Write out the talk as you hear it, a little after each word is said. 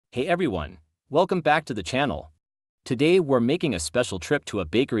Hey everyone, welcome back to the channel. Today we're making a special trip to a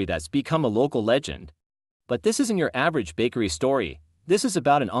bakery that's become a local legend. But this isn't your average bakery story, this is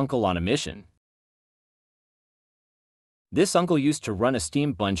about an uncle on a mission. This uncle used to run a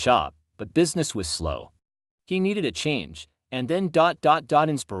steamed bun shop, but business was slow. He needed a change, and then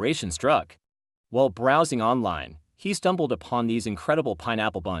inspiration struck. While browsing online, he stumbled upon these incredible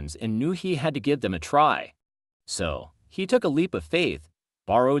pineapple buns and knew he had to give them a try. So, he took a leap of faith,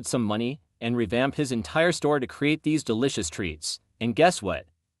 borrowed some money, and revamped his entire store to create these delicious treats. And guess what?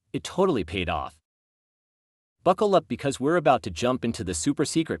 It totally paid off. Buckle up because we're about to jump into the super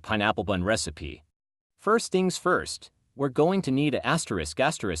secret pineapple bun recipe. First things first, we're going to need a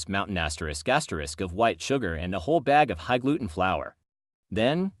mountain of white sugar and a whole bag of high gluten flour.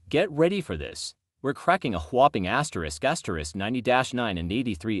 Then, get ready for this. We're cracking a whopping 90-9 and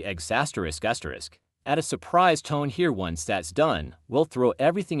 83 eggs Add a surprise tone here. Once that's done, we'll throw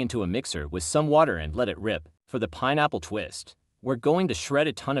everything into a mixer with some water and let it rip. For the pineapple twist, we're going to shred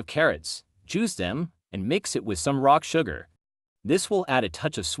a ton of carrots, juice them, and mix it with some rock sugar. This will add a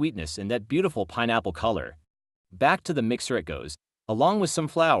touch of sweetness and that beautiful pineapple color. Back to the mixer it goes, along with some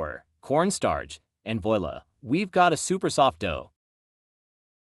flour, cornstarch, and voila, we've got a super soft dough.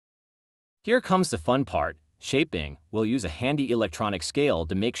 Here comes the fun part, shaping. We'll use a handy electronic scale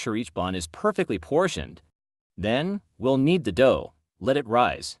to make sure each bun is perfectly portioned. Then, we'll knead the dough, let it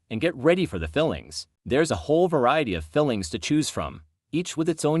rise, and get ready for the fillings. There's a whole variety of fillings to choose from, each with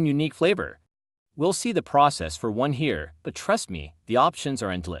its own unique flavor. We'll see the process for one here, but trust me, the options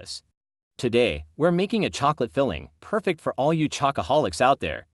are endless. Today, we're making a chocolate filling, perfect for all you chocoholics out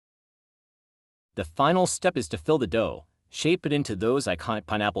there. The final step is to fill the dough, shape it into those iconic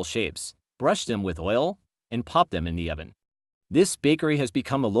pineapple shapes, brush them with oil, and pop them in the oven. This bakery has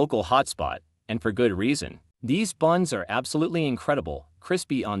become a local hotspot, and for good reason. These buns are absolutely incredible,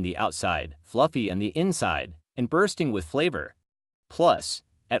 crispy on the outside, fluffy on the inside, and bursting with flavor. Plus,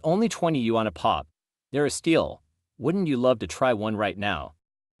 at only 20 yuan a pop, they're a steal. Wouldn't you love to try one right now?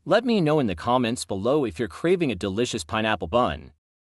 Let me know in the comments below if you're craving a delicious pineapple bun.